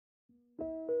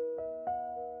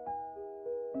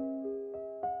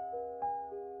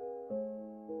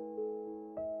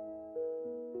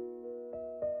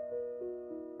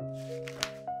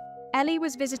Ellie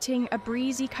was visiting a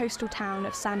breezy coastal town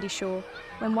of Sandy Shore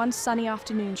when one sunny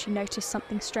afternoon she noticed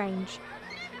something strange.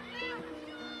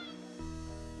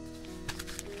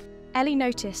 Ellie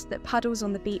noticed that puddles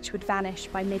on the beach would vanish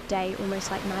by midday almost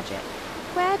like magic.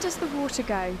 Where does the water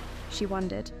go? She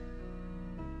wondered.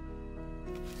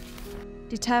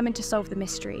 Determined to solve the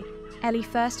mystery, Ellie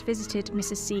first visited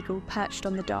Mrs. Seagull perched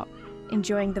on the dock,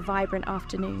 enjoying the vibrant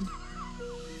afternoon.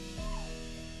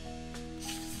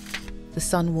 The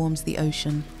sun warms the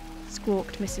ocean,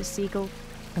 Squawked Mrs. Seagull.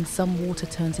 and some water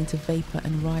turns into vapour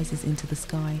and rises into the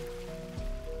sky.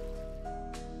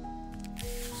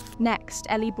 Next,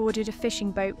 Ellie boarded a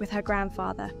fishing boat with her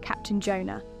grandfather, Captain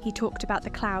Jonah. He talked about the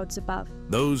clouds above.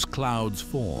 Those clouds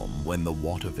form when the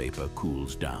water vapor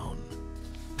cools down.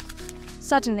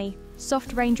 Suddenly,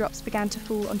 soft raindrops began to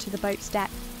fall onto the boat's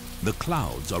deck. The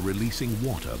clouds are releasing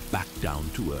water back down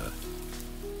to Earth.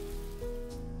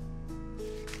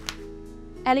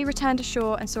 Ellie returned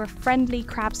ashore and saw a friendly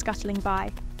crab scuttling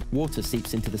by. Water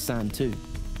seeps into the sand too.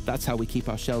 That's how we keep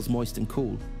our shells moist and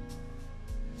cool.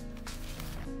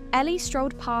 Ellie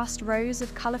strolled past rows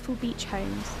of colourful beach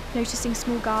homes, noticing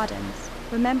small gardens,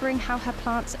 remembering how her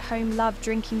plants at home loved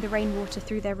drinking the rainwater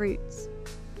through their roots.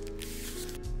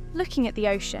 Looking at the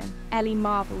ocean, Ellie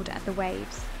marvelled at the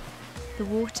waves. The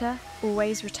water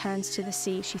always returns to the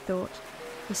sea, she thought.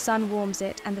 The sun warms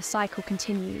it and the cycle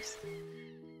continues.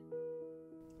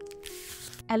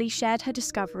 Ellie shared her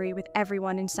discovery with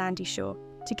everyone in Sandy Shore.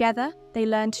 Together, they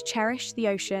learned to cherish the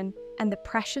ocean and the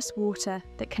precious water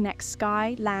that connects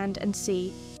sky, land, and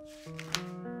sea.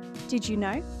 Did you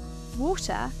know?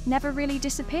 Water never really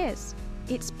disappears.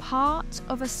 It's part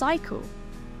of a cycle.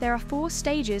 There are 4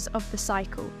 stages of the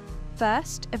cycle.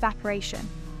 First, evaporation.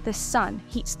 The sun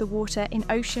heats the water in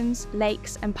oceans,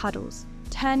 lakes, and puddles,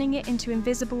 turning it into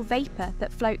invisible vapour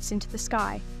that floats into the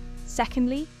sky.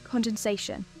 Secondly,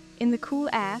 condensation. In the cool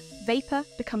air, vapour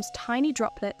becomes tiny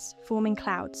droplets forming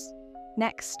clouds.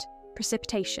 Next,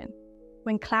 precipitation.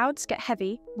 When clouds get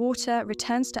heavy, water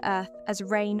returns to Earth as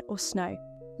rain or snow.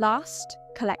 Last,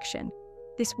 collection.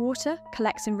 This water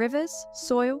collects in rivers,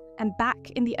 soil, and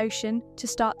back in the ocean to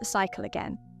start the cycle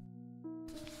again.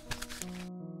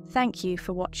 Thank you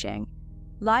for watching.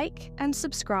 Like and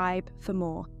subscribe for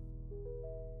more.